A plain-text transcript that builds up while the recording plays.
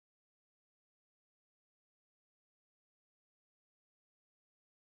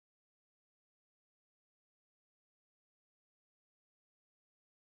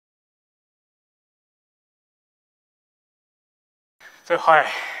So hi,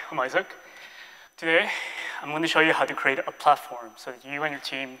 I'm Isaac. Today, I'm going to show you how to create a platform so that you and your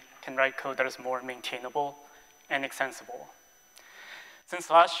team can write code that is more maintainable and extensible. Since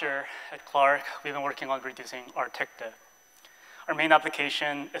last year at Clark, we've been working on reducing our tech debt. Our main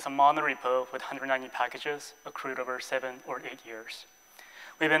application is a monorepo with 190 packages accrued over 7 or 8 years.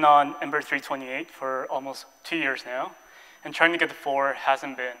 We've been on Ember 3.28 for almost 2 years now, and trying to get to 4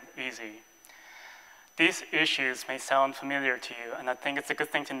 hasn't been easy. These issues may sound familiar to you, and I think it's a good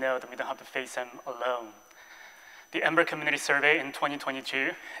thing to know that we don't have to face them alone. The Ember Community Survey in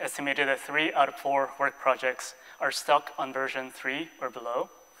 2022 estimated that 3 out of 4 work projects are stuck on version 3 or below.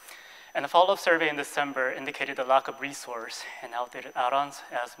 And a follow-up survey in December indicated the lack of resource and outdated add-ons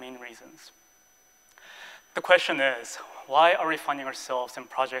as main reasons. The question is, why are we finding ourselves in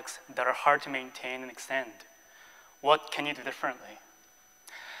projects that are hard to maintain and extend? What can you do differently?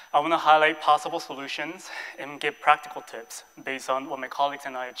 I want to highlight possible solutions and give practical tips based on what my colleagues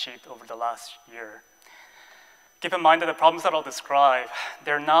and I achieved over the last year. Keep in mind that the problems that I'll describe,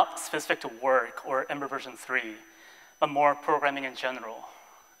 they're not specific to work or Ember version 3, but more programming in general.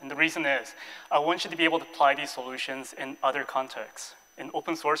 And the reason is, I want you to be able to apply these solutions in other contexts, in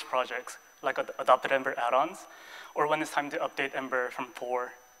open source projects like adopted Ember add-ons, or when it's time to update Ember from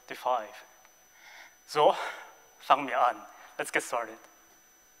 4 to 5. So, fang mir an. Let's get started.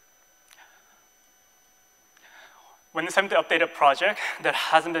 When it's time to update a project that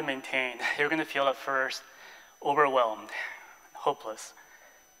hasn't been maintained, you're going to feel at first overwhelmed, hopeless.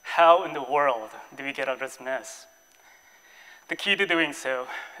 How in the world do we get out of this mess? The key to doing so,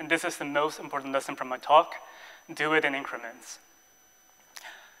 and this is the most important lesson from my talk, do it in increments.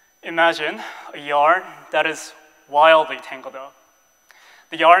 Imagine a yarn that is wildly tangled up.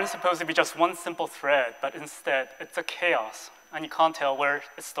 The yarn is supposed to be just one simple thread, but instead it's a chaos, and you can't tell where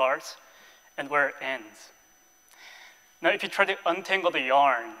it starts and where it ends. Now, if you try to untangle the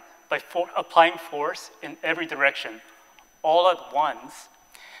yarn by applying force in every direction, all at once,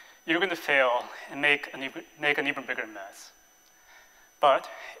 you're going to fail and make an even bigger mess. But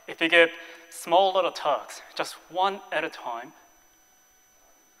if you get small little tugs, just one at a time,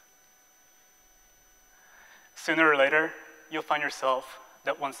 sooner or later, you'll find yourself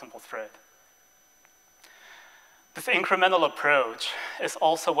that one simple thread. This incremental approach is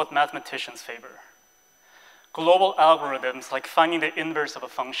also what mathematicians favor. Global algorithms, like finding the inverse of a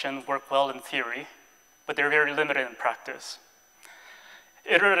function, work well in theory, but they're very limited in practice.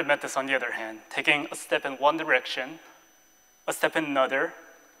 Iterative methods, on the other hand, taking a step in one direction, a step in another,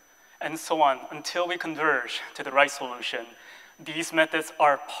 and so on, until we converge to the right solution. These methods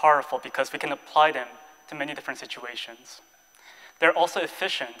are powerful because we can apply them to many different situations. They're also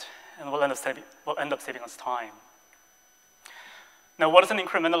efficient and will end up saving us time. Now, what does an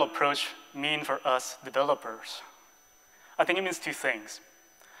incremental approach mean for us developers? I think it means 2 things.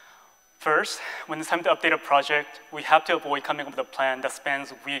 First, when it's time to update a project, we have to avoid coming up with a plan that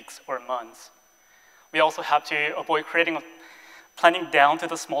spans weeks or months. We also have to avoid planning down to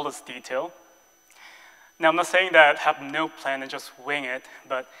the smallest detail. Now, I'm not saying that have no plan and just wing it,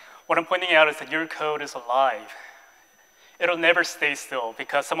 but what I'm pointing out is that your code is alive. It'll never stay still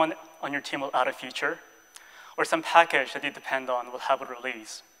because someone on your team will add a feature, or some package that you depend on will have a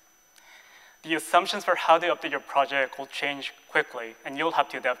release. The assumptions for how to update your project will change quickly, and you'll have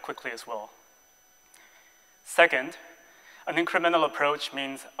to adapt quickly as well. Second, an incremental approach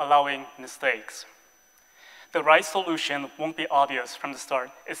means allowing mistakes. The right solution won't be obvious from the start,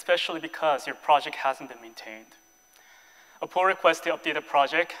 especially because your project hasn't been maintained. A pull request to update a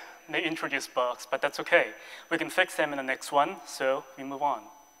project may introduce bugs, but that's okay. We can fix them in the next one, so we move on.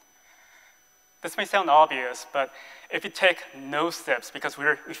 This may sound obvious, but if you take no steps because we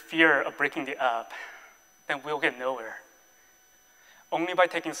fear of breaking the app, then we'll get nowhere. Only by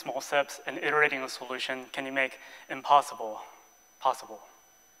taking small steps and iterating a solution can you make impossible possible.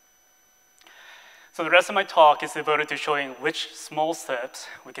 So the rest of my talk is devoted to showing which small steps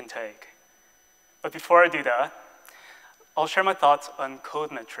we can take. But before I do that, I'll share my thoughts on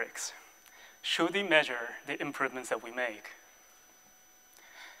code metrics. Should we measure the improvements that we make?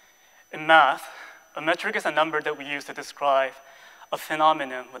 In math, a metric is a number that we use to describe a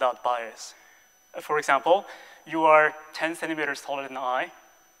phenomenon without bias. For example, you are 10 centimeters taller than I,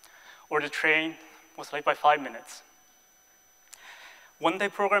 or the train was late by 5 minutes. One-day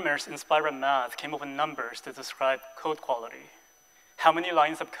programmers inspired by math came up with numbers to describe code quality. How many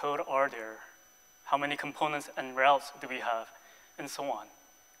lines of code are there? How many components and routes do we have? And so on.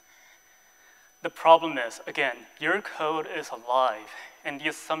 The problem is, again, your code is alive, and the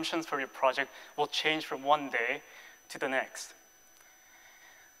assumptions for your project will change from one day to the next.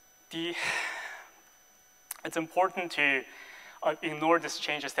 It's important to ignore these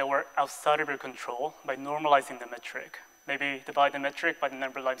changes that were outside of your control by normalizing the metric. Maybe divide the metric by the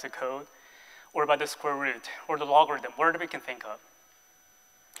number of lines of code, or by the square root, or the logarithm, whatever we can think of.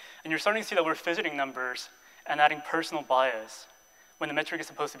 And you're starting to see that we're fidgeting numbers and adding personal bias when the metric is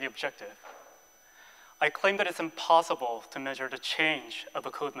supposed to be objective. I claim that it's impossible to measure the change of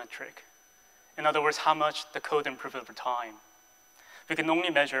a code metric. In other words, how much the code improved over time. We can only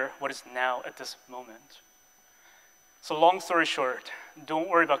measure what is now at this moment. So long story short, don't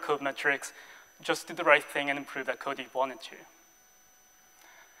worry about code metrics, just do the right thing and improve that code you wanted to.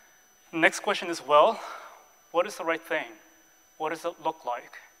 Next question is, well, what is the right thing? What does it look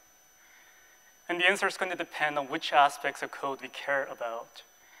like? And the answer is going to depend on which aspects of code we care about.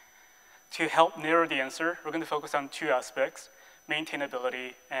 To help narrow the answer, we're going to focus on two aspects,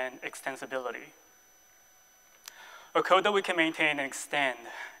 maintainability and extensibility. A code that we can maintain and extend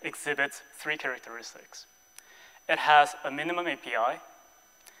exhibits three characteristics. It has a minimum API,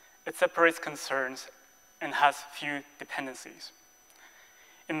 it separates concerns, and has few dependencies.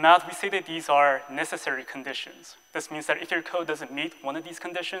 In math, we say that these are necessary conditions. This means that if your code doesn't meet one of these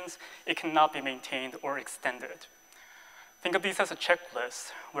conditions, it cannot be maintained or extended. Think of these as a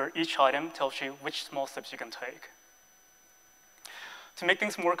checklist where each item tells you which small steps you can take. To make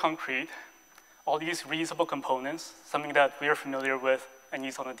things more concrete, I'll use reusable components, something that we are familiar with and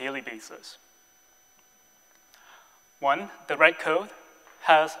use on a daily basis. One, the right code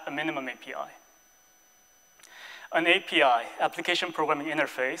has a minimum API. An API, application programming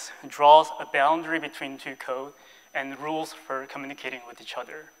interface, draws a boundary between two code and rules for communicating with each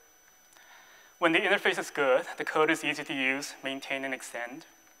other. When the interface is good, the code is easy to use, maintain, and extend.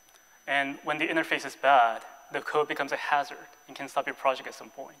 And when the interface is bad, the code becomes a hazard and can stop your project at some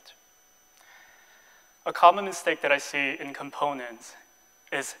point. A common mistake that I see in components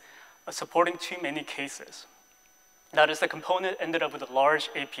is supporting too many cases. That is, the component ended up with a large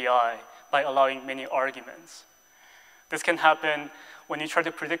API by allowing many arguments. This can happen when you try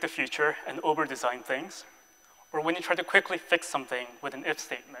to predict the future and over-design things, or when you try to quickly fix something with an if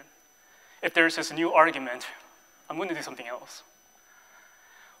statement. If there's this new argument, I'm going to do something else.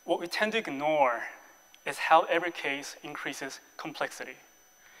 What we tend to ignore is how every case increases complexity.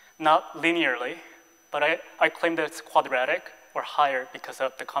 Not linearly, but I claim that it's quadratic or higher because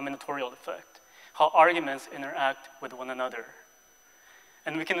of the combinatorial effect, how arguments interact with one another.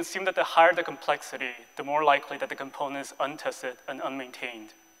 And we can assume that the higher the complexity, the more likely that the component is untested and unmaintained.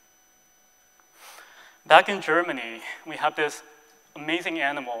 Back in Germany, we have this amazing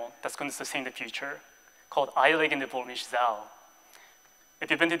animal that's going to sustain the future called eierlegende Wollmilchsau.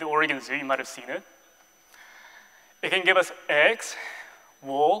 If you've been to the Oregon Zoo, you might have seen it. It can give us eggs,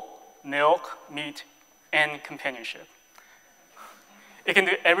 wool, milk, meat, and companionship. It can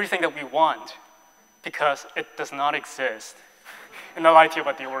do everything that we want because it does not exist. And I lied to you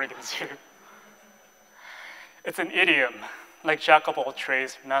about the Oregon Zoo. It's an idiom, like jack of all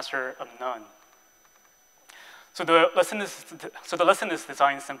trades, master of none. So the lesson is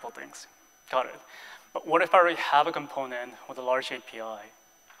design simple things. Got it. But what if I already have a component with a large API?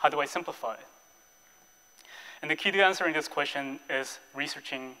 How do I simplify it? And the key to answering this question is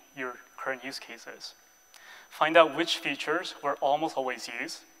researching your current use cases. Find out which features were almost always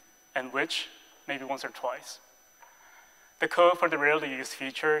used and which maybe once or twice. The code for the rarely used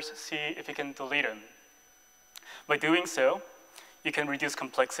features, see if you can delete them. By doing so, you can reduce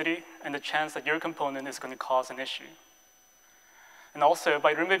complexity and the chance that your component is going to cause an issue. And also,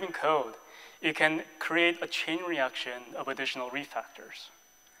 by removing code, you can create a chain reaction of additional refactors.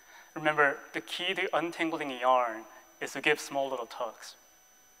 Remember, the key to untangling a yarn is to give small little tugs.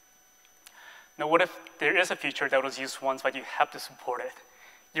 Now, what if there is a feature that was used once, but you have to support it?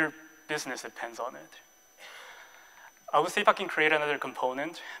 Your business depends on it. I will see if I can create another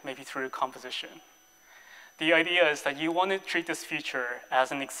component, maybe through composition. The idea is that you want to treat this feature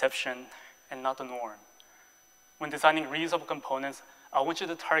as an exception and not the norm. When designing reusable components, I want you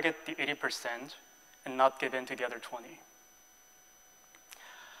to target the 80% and not give in to the other 20.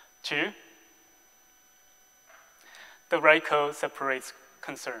 2, the right code separates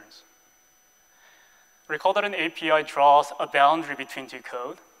concerns. Recall that an API draws a boundary between two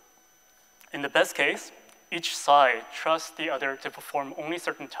code. In the best case, each side trusts the other to perform only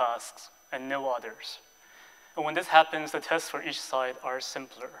certain tasks and no others. And when this happens, the tests for each side are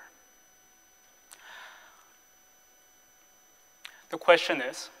simpler. The question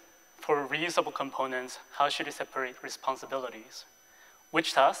is, for reusable components, how should you separate responsibilities?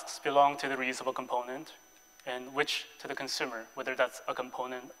 Which tasks belong to the reusable component and which to the consumer, whether that's a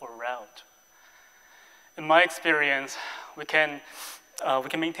component or route? In my experience, we can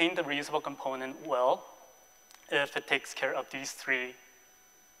maintain the reusable component well if it takes care of these three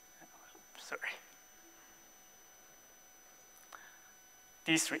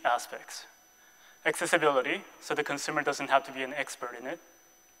aspects. Accessibility, so the consumer doesn't have to be an expert in it.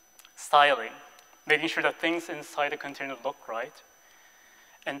 Styling, making sure that things inside the container look right.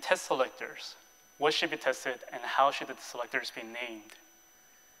 And test selectors, what should be tested and how should the selectors be named.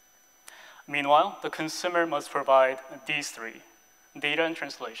 Meanwhile, the consumer must provide these three, data and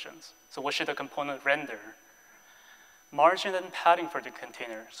translations. So what should the component render? Margin and padding for the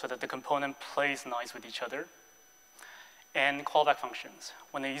container so that the component plays nice with each other. And callback functions.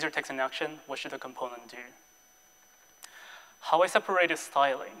 When the user takes an action, what should the component do? How I separated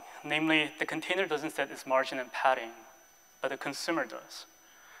styling, namely the container doesn't set its margin and padding, but the consumer does.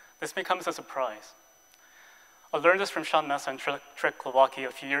 This may come as a surprise. I learned this from Sean Massa and Trek Kowalski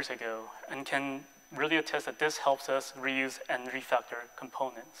a few years ago and can really attest that this helps us reuse and refactor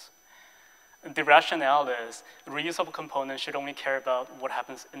components. The rationale is reusable components should only care about what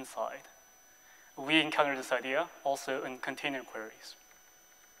happens inside. We encountered this idea also in container queries.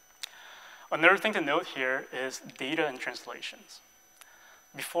 Another thing to note here is data and translations.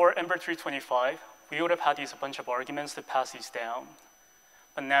 Before Ember 3.25, we would have had to use a bunch of arguments to pass these down.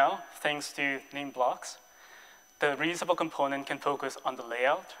 But now, thanks to name blocks, the reusable component can focus on the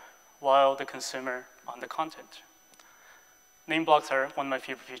layout while the consumer on the content. Name blocks are one of my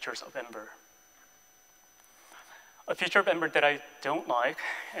favorite features of Ember. A feature of Ember that I don't like,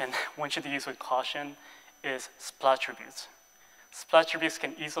 and one should use with caution, is splattributes. Splattributes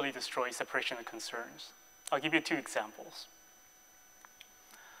can easily destroy separation of concerns. I'll give you two examples.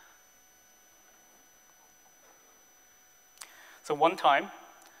 So one time,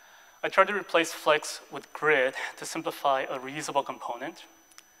 I tried to replace flex with grid to simplify a reusable component,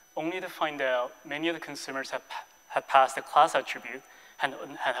 only to find out many of the consumers have passed the class attribute and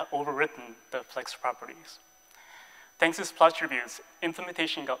had overwritten the flex properties. Thanks to splattributes,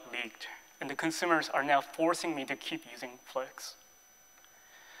 implementation got leaked, and the consumers are now forcing me to keep using flex.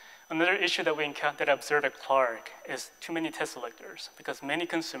 Another issue that I observed at Clark is too many test selectors, because many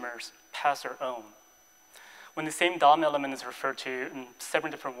consumers pass their own. When the same DOM element is referred to in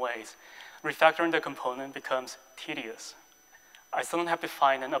 7 different ways, refactoring the component becomes tedious. I suddenly have to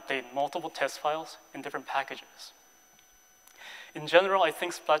find and update multiple test files in different packages. In general, I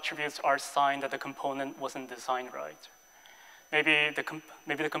think splattributes are a sign that the component wasn't designed right. Maybe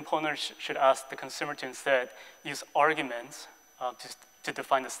the component should ask the consumer to instead use arguments to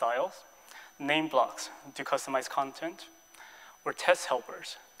define the styles, name blocks to customize content, or test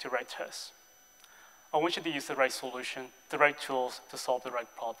helpers to write tests. I want you to use the right solution, the right tools to solve the right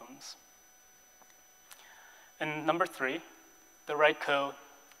problems. And number 3, the right code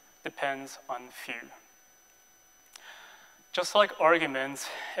depends on few. Just like arguments,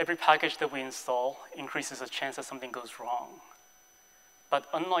 every package that we install increases the chance that something goes wrong. But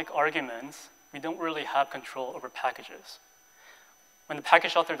unlike arguments, we don't really have control over packages. When the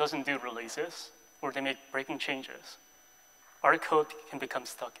package author doesn't do releases, or they make breaking changes, our code can become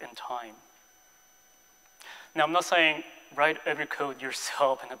stuck in time. Now, I'm not saying write every code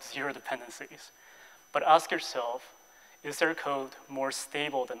yourself and have 0 dependencies, but ask yourself, is their code more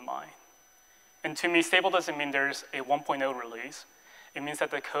stable than mine? And to me, stable doesn't mean there's a 1.0 release. It means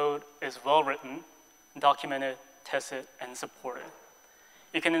that the code is well written, documented, tested, and supported.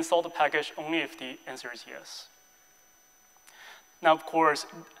 You can install the package only if the answer is yes. Now, of course,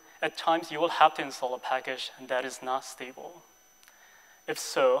 at times you will have to install a package that is not stable. If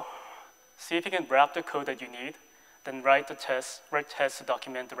so, see if you can wrap the code that you need, then write tests to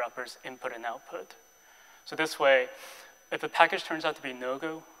document the wrapper's input and output. So this way, if the package turns out to be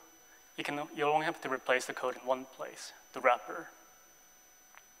no-go, you'll only have to replace the code in one place, the wrapper.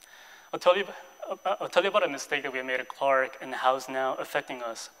 I'll tell you about a mistake that we made at Clark and how it's now affecting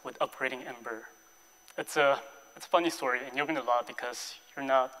us with upgrading Ember. It's a funny story, and you're going to laugh because you're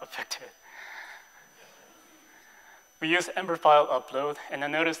not affected. We use Ember file upload, and I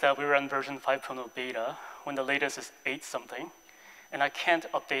noticed that we were on version 5.0 beta when the latest is 8-something, and I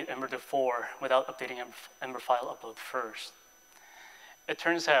can't update Ember to 4 without updating Ember file upload first. It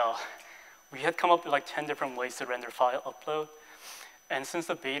turns out we had come up with like 10 different ways to render file upload, and since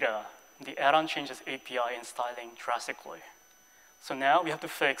the beta, the add-on changes API and styling drastically. So now we have to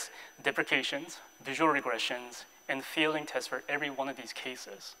fix deprecations, visual regressions, and failing tests for every one of these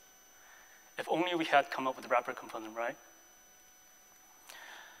cases. If only we had come up with the wrapper component, right?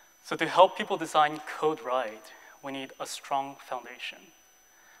 So to help people design code right, we need a strong foundation.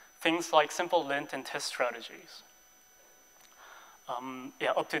 Things like simple lint and test strategies,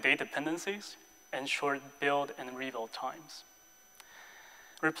 up-to-date dependencies, and short build and rebuild times.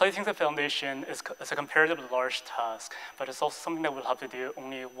 Replacing the foundation is a comparatively large task, but it's also something that we'll have to do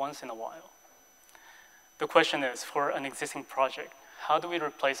only once in a while. The question is, for an existing project, how do we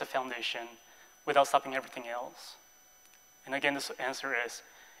replace a foundation without stopping everything else? And again, the answer is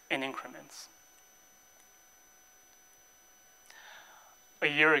in increments. A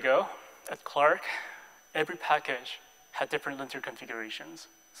year ago at Clark, every package had different linter configurations,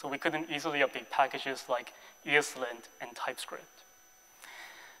 so we couldn't easily update packages like ESLint and TypeScript.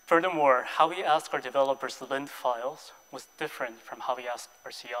 Furthermore, how we ask our developers to lint files was different from how we asked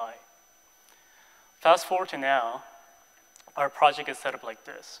our CI. Fast forward to now, our project is set up like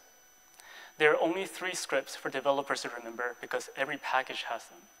this. There are only 3 scripts for developers to remember because every package has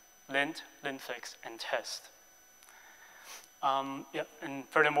them: lint, lintfix, and test. And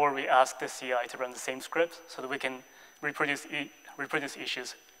furthermore, we ask the CI to run the same script so that we can reproduce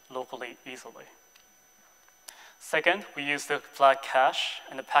issues locally easily. Second, we use the flag cache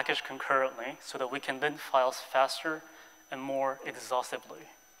and the package concurrently so that we can lint files faster and more exhaustively.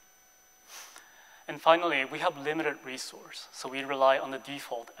 And finally, we have limited resource, so we rely on the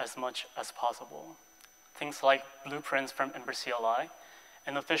default as much as possible. Things like blueprints from Ember CLI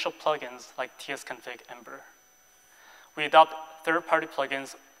and official plugins like tsconfig Ember. We adopt third-party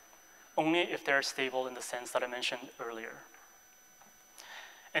plugins only if they're stable in the sense that I mentioned earlier.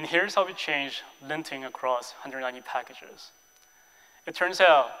 And here's how we change linting across 190 packages. It turns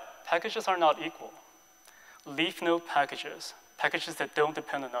out packages are not equal. Leaf node packages, packages that don't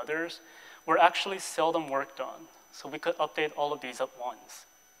depend on others, were actually seldom worked on, so we could update all of these at once.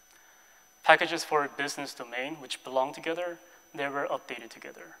 Packages for a business domain, which belong together, they were updated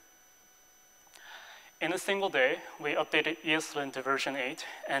together. In a single day, we updated ESLint to version 8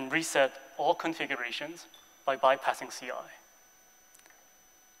 and reset all configurations by bypassing CI.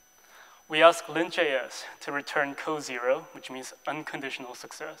 We asked lint.js to return code 0, which means unconditional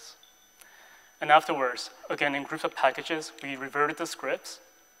success. And afterwards, again, in groups of packages, we reverted the scripts,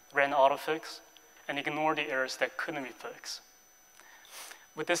 ran autofix, and ignored the errors that couldn't be fixed.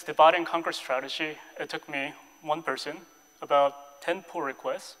 With this divide and conquer strategy, it took me, one person, about 10 pull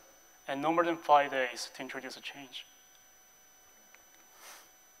requests, and no more than 5 days to introduce a change.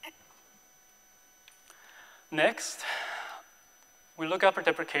 Next, we look out for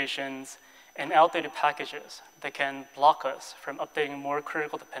deprecations and outdated packages that can block us from updating more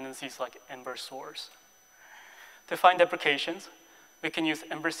critical dependencies like Ember source. To find deprecations, we can use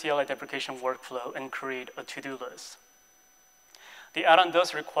Ember CLI deprecation workflow and create a to-do list. The add-on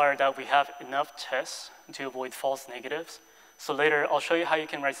does require that we have enough tests to avoid false negatives, so later I'll show you how you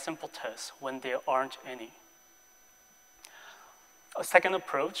can write simple tests when there aren't any. A second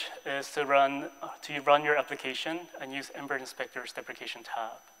approach is to run your application and use Ember Inspector's deprecation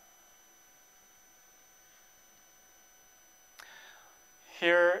tab.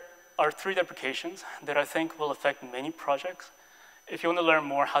 Here are 3 deprecations that I think will affect many projects. If you want to learn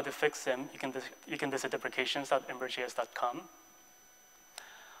more how to fix them, you can visit deprecations.emberjs.com.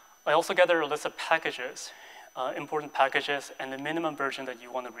 I also gathered a list of packages, important packages, and the minimum version that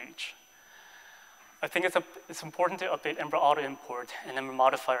you want to reach. I think it's important to update Ember Auto Import and Ember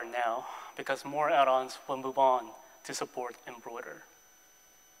Modifier now because more add-ons will move on to support Embroider.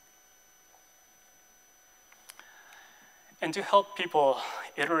 And to help people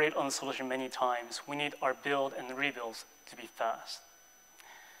iterate on the solution many times, we need our build and rebuilds to be fast.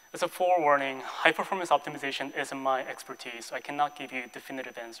 As a forewarning, high-performance optimization isn't my expertise, so I cannot give you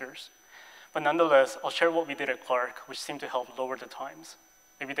definitive answers. But nonetheless, I'll share what we did at Clark, which seemed to help lower the times.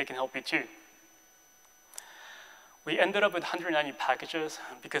 Maybe they can help you too. We ended up with 190 packages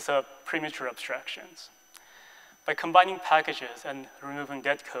because of premature abstractions. By combining packages and removing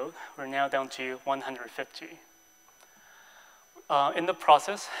dead code, we're now down to 150. In the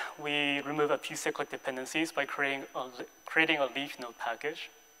process, we remove a few cyclic dependencies by creating a leaf node package.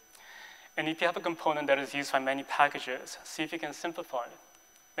 And if you have a component that is used by many packages, see if you can simplify it.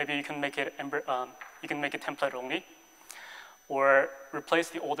 Maybe you can make it template only, or replace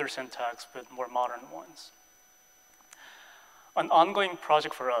the older syntax with more modern ones. An ongoing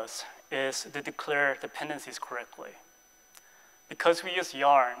project for us is to declare dependencies correctly. Because we use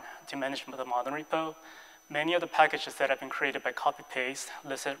Yarn to manage the monorepo, many of the packages that have been created by copy-paste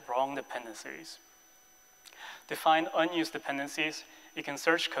listed wrong dependencies. To find unused dependencies, you can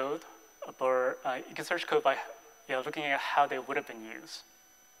search code, by looking at how they would have been used.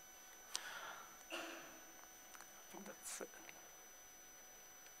 I think that's it.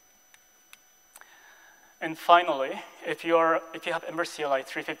 And finally, if you have Ember CLI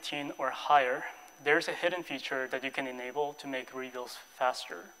 3.15 or higher, there's a hidden feature that you can enable to make rebuilds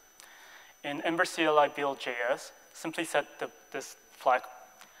faster. In Ember CLI build.js, simply set this flag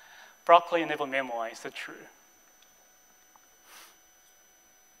Broccoli enable memo is the true.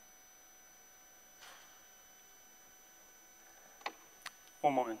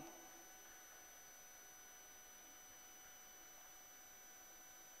 One moment.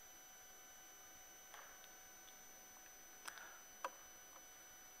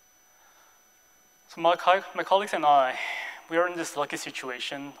 So my colleagues and I, we are in this lucky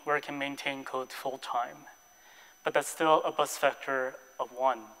situation where I can maintain code full-time, but that's still a buzz factor of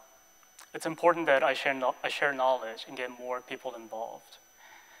 1. It's important that I share knowledge and get more people involved.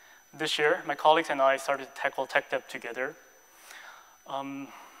 This year, my colleagues and I started to tackle tech dev together.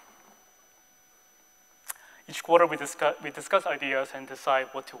 Each quarter, we discuss ideas and decide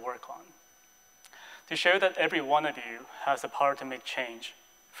what to work on. To show that every one of you has the power to make change,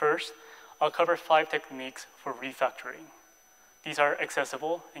 first, I'll cover 5 techniques for refactoring. These are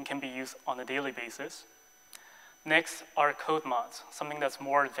accessible and can be used on a daily basis. Next are code mods, something that's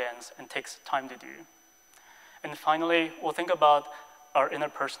more advanced and takes time to do. And finally, we'll think about our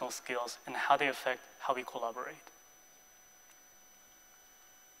interpersonal skills and how they affect how we collaborate.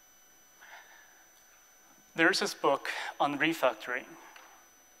 There's this book on refactoring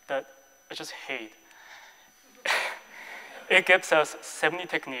that I just hate. It gives us 70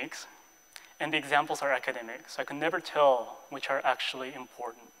 techniques, and the examples are academic, so I can never tell which are actually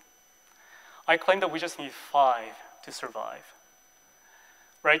important. I claim that we just need 5 to survive.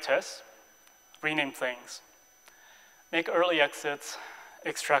 Write tests, rename things, make early exits,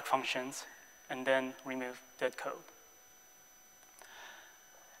 extract functions, and then remove dead code.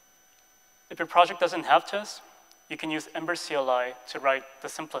 If your project doesn't have tests, you can use Ember CLI to write the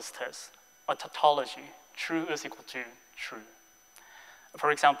simplest test, a tautology, true is equal to true.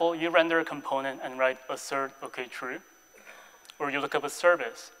 For example, you render a component and write assert OK true, or you look up a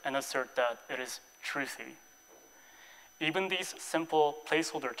service and assert that it is truthy. Even these simple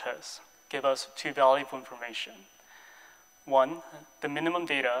placeholder tests give us 2 valuable information. 1, the minimum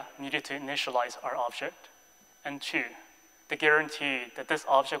data needed to initialize our object, and 2, the guarantee that this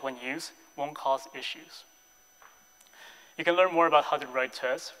object, when used, won't cause issues. You can learn more about how to write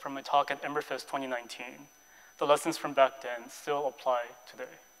tests from my talk at EmberFest 2019. The lessons from back then still apply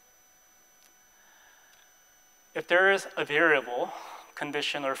today. If there is a variable,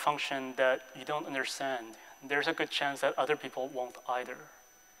 condition, or function that you don't understand, there's a good chance that other people won't either.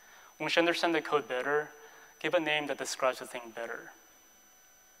 Once you understand the code better, give a name that describes the thing better.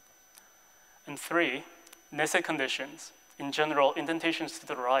 And 3, nested conditions. In general, indentations to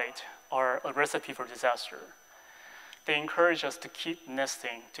the right are a recipe for disaster. They encourage us to keep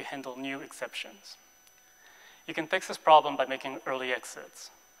nesting to handle new exceptions. You can fix this problem by making early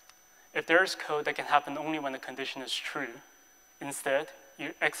exits. If there is code that can happen only when the condition is true, instead,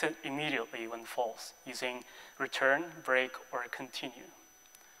 you exit immediately when false, using return, break, or continue.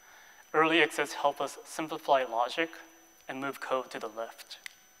 Early exits help us simplify logic and move code to the left.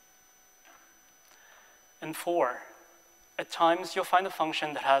 And 4, at times, you'll find a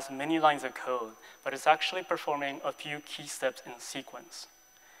function that has many lines of code, but it's actually performing a few key steps in sequence.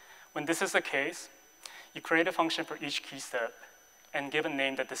 When this is the case, you create a function for each key step and give a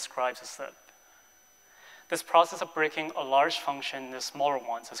name that describes the step. This process of breaking a large function into smaller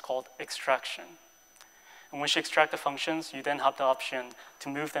ones is called extraction. And once you extract the functions, you then have the option to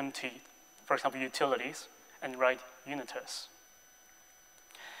move them to, for example, utilities and write unit tests.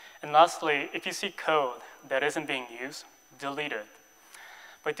 And lastly, if you see code that isn't being used, delete it.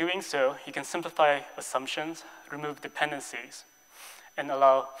 By doing so, you can simplify assumptions, remove dependencies, and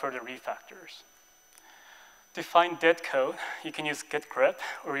allow further refactors. To find dead code, you can use git grep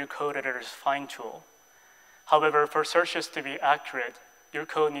or your code editor's find tool. However, for searches to be accurate, your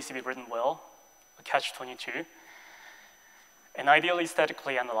code needs to be written well, a catch-22, and ideally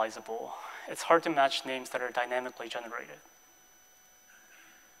statically analyzable. It's hard to match names that are dynamically generated.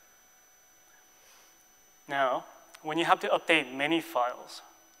 Now, when you have to update many files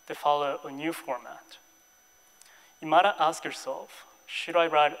to follow a new format, you might ask yourself, should I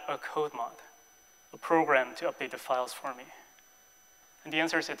write a code mod, a program to update the files for me? And the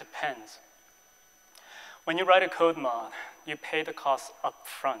answer is it depends. When you write a code mod, you pay the cost up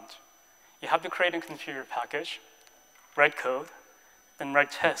front. You have to create and configure your package, write code, then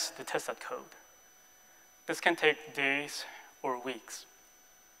write tests to test that code. This can take days or weeks.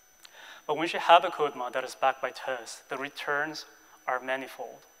 But once you have a code mod that is backed by tests, the returns are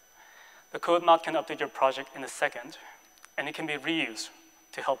manifold. The code mod can update your project in a second, and it can be reused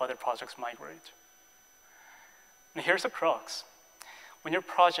to help other projects migrate. And here's the crux. When your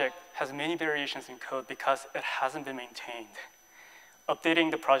project has many variations in code because it hasn't been maintained,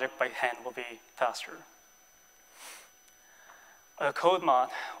 updating the project by hand will be faster. A code mod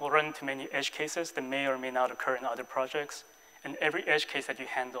will run into many edge cases that may or may not occur in other projects, and every edge case that you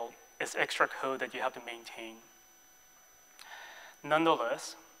handle is extra code that you have to maintain.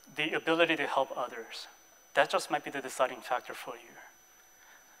 Nonetheless, the ability to help others, that just might be the deciding factor for you.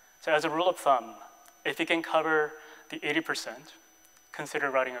 So as a rule of thumb, if you can cover the 80%,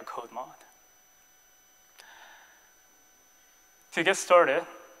 consider writing a code mod. To get started,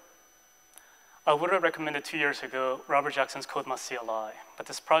 I would have recommended 2 years ago Robert Jackson's CodeMod CLI, but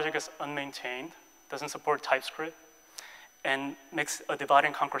this project is unmaintained, doesn't support TypeScript, and makes a divide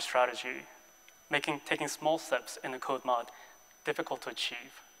and conquer strategy, taking small steps in the code mod difficult to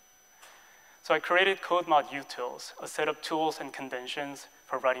achieve. So I created CodeMod utils, a set of tools and conventions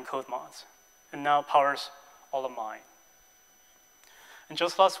for writing code mods, and now powers all of mine. And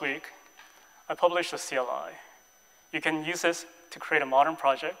just last week, I published a CLI. You can use this to create a modern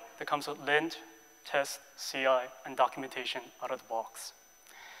project that comes with lint, test, CI, and documentation out of the box.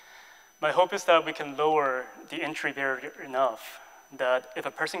 My hope is that we can lower the entry barrier enough that if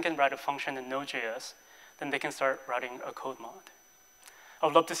a person can write a function in Node.js, then they can start writing a code mod. I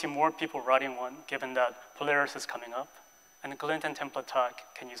would love to see more people writing one, given that Polaris is coming up, and Glint and template tag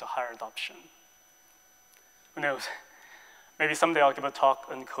can use a higher adoption. Who knows? Maybe someday I'll give a talk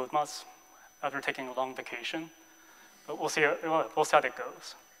on code mods after taking a long vacation, but we'll see how that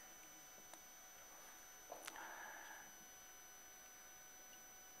goes.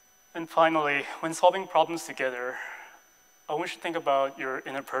 And finally, when solving problems together, I want you to think about your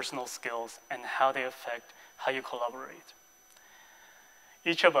interpersonal skills and how they affect how you collaborate.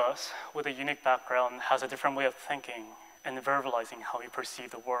 Each of us with a unique background has a different way of thinking and verbalizing how we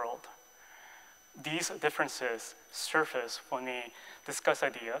perceive the world. These differences surface when we discuss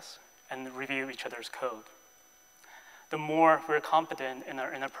ideas and review each other's code. The more we're competent in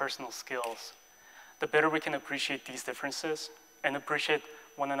our interpersonal skills, the better we can appreciate these differences and appreciate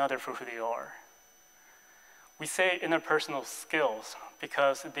one another for who they are. We say interpersonal skills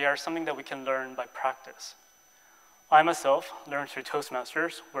because they are something that we can learn by practice. I myself learned through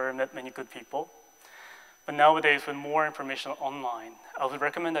Toastmasters, where I met many good people. But nowadays, with more information online, I would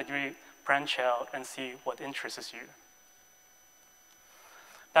recommend that you branch out and see what interests you.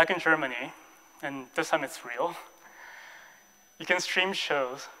 Back in Germany, and this time it's real, you can stream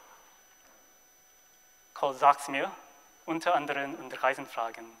shows called Sag's mir, unter anderem und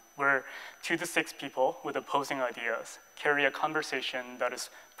Reisenfragen, where 2 to 6 people with opposing ideas carry a conversation that is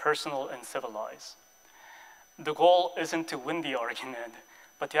personal and civilized. The goal isn't to win the argument,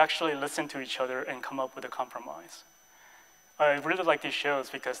 but to actually listen to each other and come up with a compromise. I really like these shows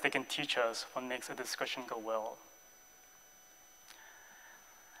because they can teach us what makes a discussion go well.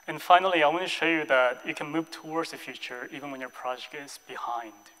 And finally, I want to show you that you can move towards the future even when your project is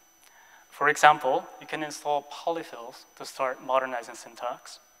behind. For example, you can install polyfills to start modernizing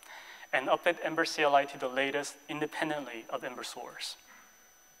syntax and update Ember CLI to the latest independently of Ember source.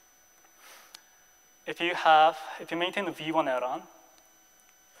 If you maintain the V1 add-on,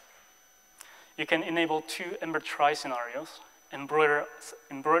 you can enable 2 Ember try scenarios, embroider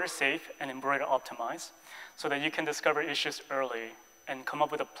safe and embroider optimize, so that you can discover issues early and come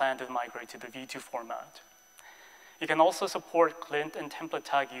up with a plan to migrate to the V2 format. You can also support Glint and template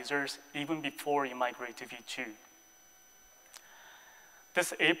tag users even before you migrate to V2.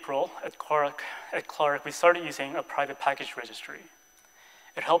 This April at Clark, we started using a private package registry.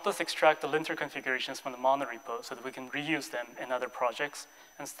 It helped us extract the linter configurations from the monorepo so that we can reuse them in other projects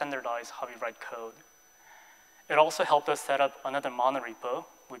and standardize how we write code. It also helped us set up another monorepo,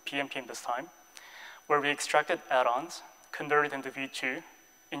 with PNPM this time, where we extracted add-ons, converted into V2,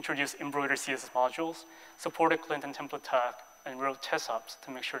 introduced embroidered CSS modules, supported Glint and template tag, and wrote test ops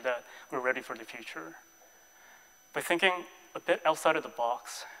to make sure that we're ready for the future. By thinking a bit outside of the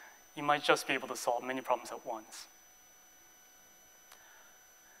box, you might just be able to solve many problems at once.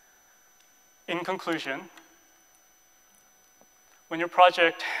 In conclusion, when your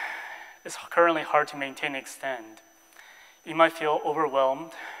project is currently hard to maintain and extend, you might feel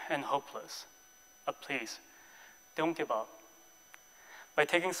overwhelmed and hopeless. But please, don't give up. By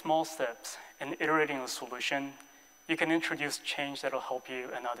taking small steps and iterating a solution, you can introduce change that will help you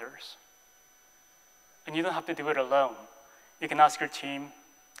and others. And you don't have to do it alone. You can ask your team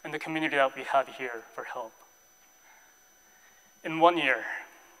and the community that we have here for help. In 1 year,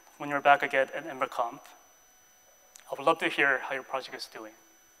 when you're back again at EmberConf, I would love to hear how your project is doing.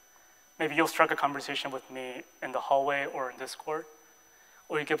 Maybe you'll strike a conversation with me in the hallway or in Discord,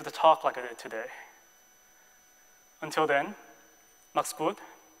 or you give the talk like I did today. Until then, mach's gut.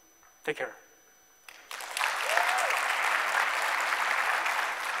 Take care.